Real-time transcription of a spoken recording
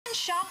been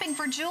shopping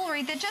for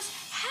jewelry that just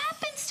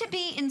happens to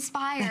be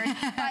inspired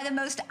by the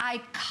most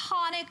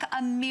iconic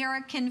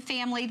American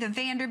family, the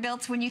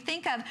Vanderbilts. When you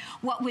think of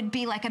what would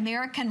be like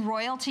American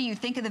royalty, you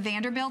think of the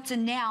Vanderbilts,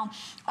 and now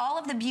all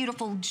of the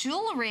beautiful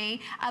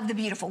jewelry of the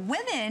beautiful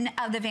women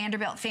of the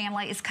Vanderbilt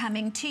family is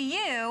coming to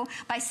you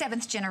by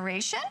 7th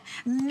generation,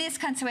 Miss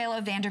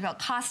Consuelo Vanderbilt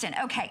Costin.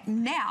 Okay,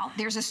 now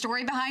there's a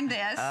story behind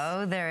this.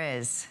 Oh, there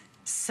is.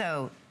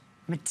 So,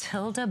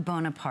 Matilda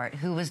Bonaparte,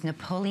 who was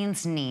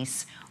Napoleon's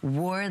niece,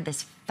 wore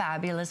this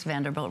fabulous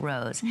Vanderbilt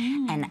rose.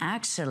 And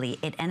actually,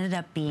 it ended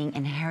up being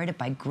inherited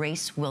by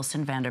Grace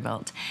Wilson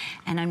Vanderbilt.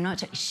 And I'm not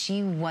sure,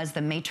 she was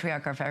the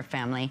matriarch of our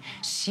family.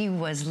 She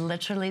was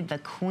literally the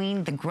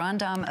queen, the grande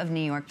dame of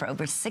New York for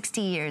over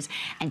 60 years.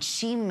 And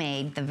she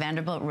made the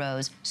Vanderbilt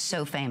rose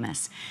so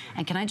famous.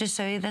 And can I just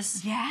show you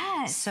this?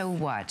 Yes. So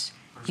what?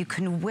 You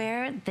can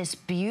wear this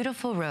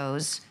beautiful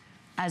rose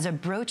as a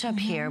brooch up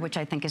here, which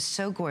I think is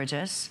so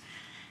gorgeous.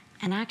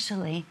 And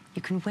actually,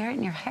 you can wear it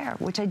in your hair,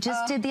 which I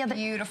just did the other.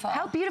 Beautiful.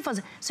 How beautiful is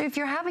it? So if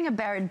you're having a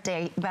bad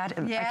day,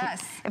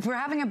 yes. If we're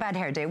having a bad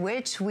hair day,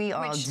 which we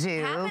all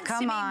do, happens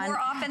come to me on, more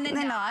often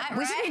than not, right?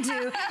 Which we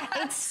do.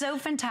 It's so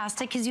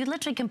fantastic because you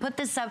literally can put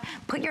this up,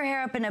 put your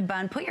hair up in a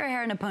bun, put your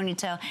hair in a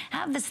ponytail,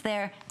 have this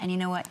there, and you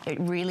know what? It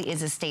really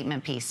is a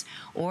statement piece.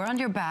 Or on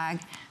your bag.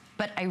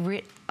 But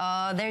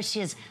oh, there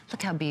she is.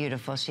 Look how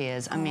beautiful she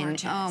is. I mean,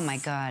 oh my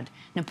God.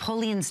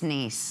 Napoleon's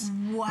niece.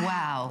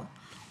 Wow.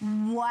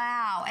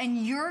 Wow,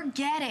 and you're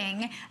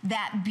getting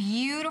that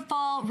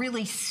beautiful,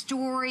 really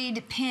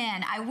storied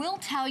pin. I will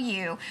tell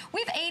you,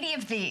 we have 80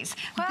 of these.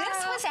 Wow.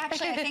 This was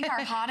actually, I think,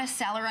 our hottest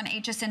seller on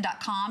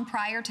hsn.com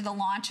prior to the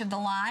launch of the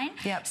line.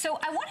 Yep. So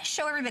I want to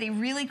show everybody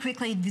really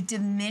quickly the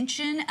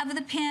dimension of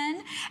the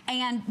pin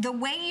and the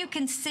way you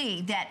can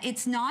see that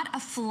it's not a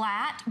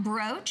flat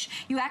brooch.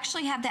 You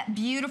actually have that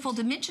beautiful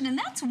dimension, and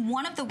that's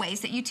one of the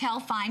ways that you tell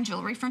fine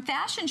jewelry from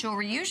fashion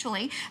jewelry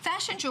usually.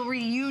 Fashion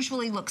jewelry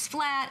usually looks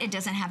flat. It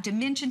doesn't have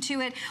dimension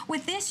to it.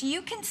 With this,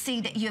 you can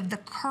see that you have the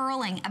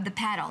curling of the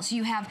petals.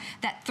 You have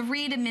that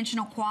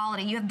three-dimensional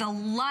quality. You have the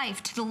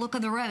life to the look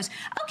of the rose.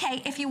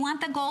 Okay, if you want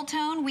the gold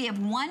tone, we have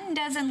 1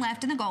 dozen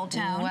left in the gold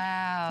tone.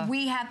 Wow.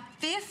 We have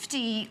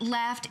 50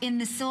 left in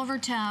the silver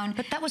tone.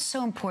 But that was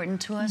so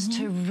important to us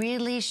to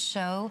really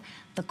show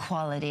the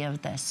quality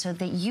of this so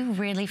that you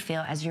really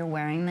feel as you're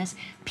wearing this,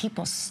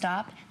 people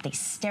stop, they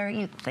stare at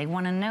you, they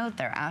want to know,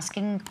 they're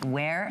asking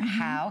where,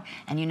 how,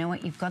 and you know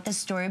what, you've got the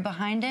story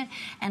behind it,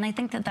 and I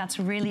think that that's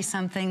really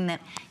something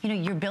that, you know,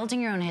 you're building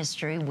your own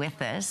history with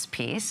this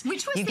piece.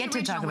 Which was you the get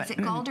original? to talk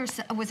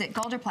about, Was it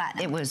gold or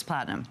platinum? It was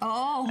platinum.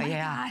 Oh my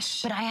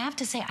gosh. But I have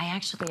to say,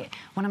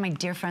 one of my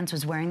dear friends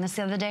was wearing this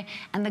the other day,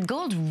 and the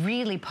gold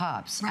really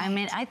pops. Right. I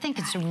mean, I think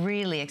it's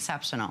really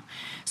exceptional.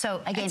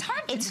 So again, it's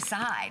hard to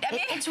decide. I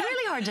mean, it's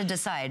really hard to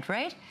decide,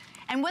 right?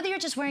 And whether you're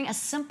just wearing a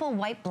simple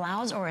white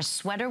blouse or a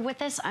sweater with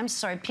this, I'm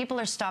sorry, people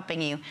are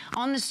stopping you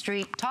on the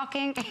street,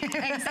 talking.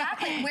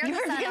 Exactly. Wear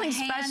this on a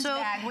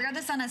handbag. Wear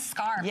this on a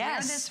scarf.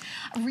 Yes.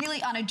 Wear this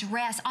really on a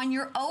dress, on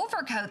your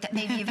overcoat that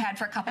maybe you've had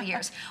for a couple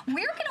years. We're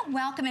going to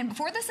welcome in,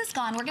 before this is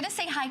gone, we're going to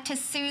say hi to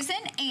Susan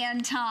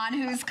Anton,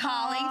 who's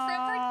calling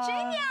from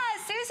Virginia.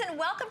 Susan,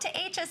 welcome to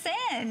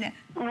HSN.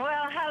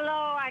 Well,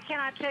 hello. I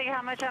cannot tell you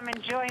how much I'm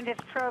enjoying this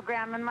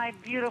program and my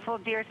beautiful,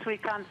 dear,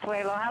 sweet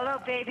Consuelo.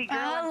 Hello, baby girl.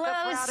 Hello,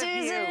 I'm so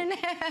proud Susan.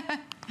 of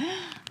you.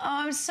 Oh,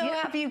 I'm so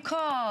happy you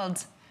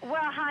called. Well,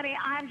 honey,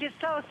 I'm just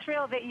so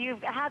thrilled that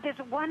you've had this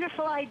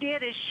wonderful idea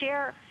to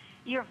share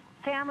your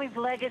family's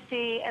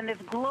legacy and this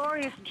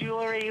glorious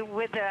jewelry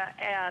with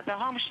the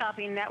Home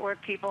Shopping Network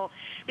people,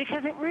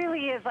 because it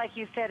really is, like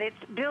you said, it's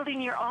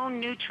building your own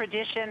new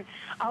tradition.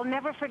 I'll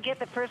never forget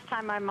the first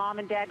time my mom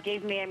and dad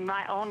gave me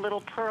my own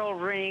little pearl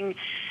ring,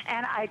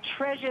 and I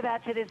treasure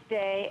that to this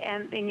day.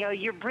 And you know,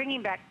 you're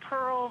bringing back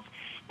pearls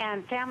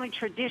and family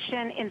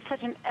tradition in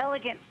such an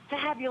elegant,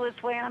 fabulous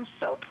way, and I'm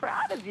so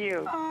proud of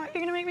you. Oh,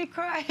 you're gonna make me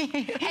cry.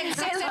 And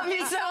so I love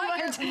you so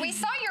much. We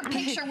saw your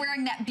picture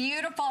wearing that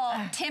beautiful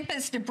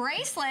Tempest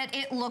bracelet.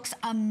 It looks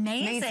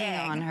amazing. Amazing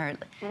on her.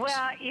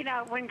 Well, you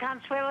know, when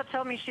Consuelo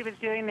told me she was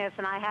doing this,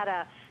 and I had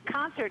a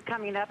concert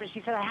coming up, and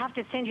she said, I have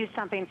to send you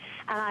something.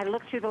 And I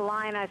looked through the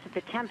line. I said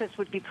the Tempest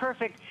would be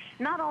perfect,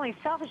 not only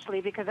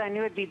selfishly because I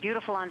knew it'd be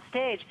beautiful on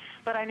stage,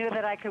 but I knew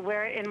that I could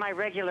wear it in my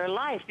regular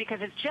life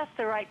because it's just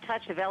the right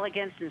touch of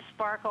elegance and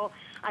sparkle.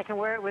 I can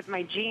wear it with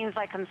my jeans,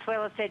 like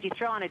Consuelo said. You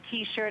throw on a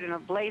T-shirt and a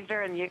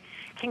blazer, and you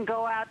can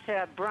go out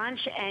to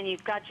brunch, and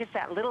you've got just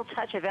that little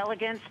touch of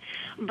elegance.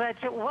 But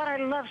what I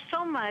love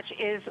so much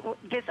is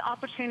this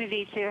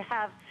opportunity to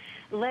have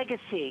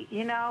legacy.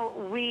 You know,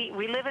 we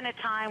live in a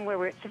time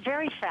where it's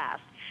very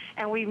fast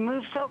and we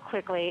move so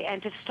quickly,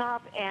 and to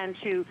stop and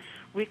to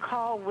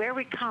recall where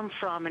we come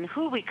from and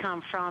who we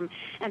come from,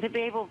 and to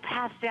be able to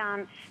pass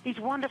down these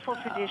wonderful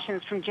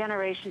traditions from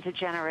generation to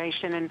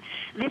generation. And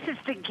this is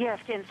the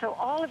gift. And so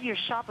all of your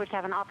shoppers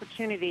have an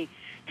opportunity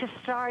to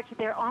start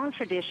their own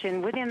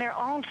tradition within their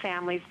own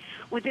families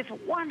with this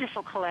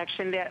wonderful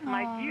collection that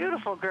my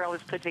beautiful girl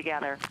has put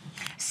together.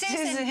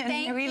 Susan,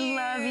 thank we you.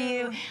 love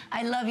you.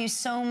 I love you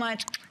so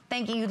much.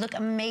 Thank you. You look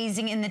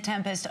amazing in the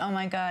Tempest. Oh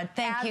my God.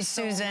 Thank you,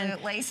 Susan.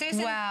 Absolutely.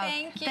 Susan, wow.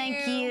 thank you.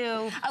 Thank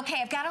you. Okay,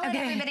 I've got to let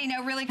everybody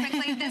know really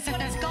quickly. This one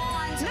is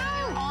gone. So No.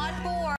 you're on board.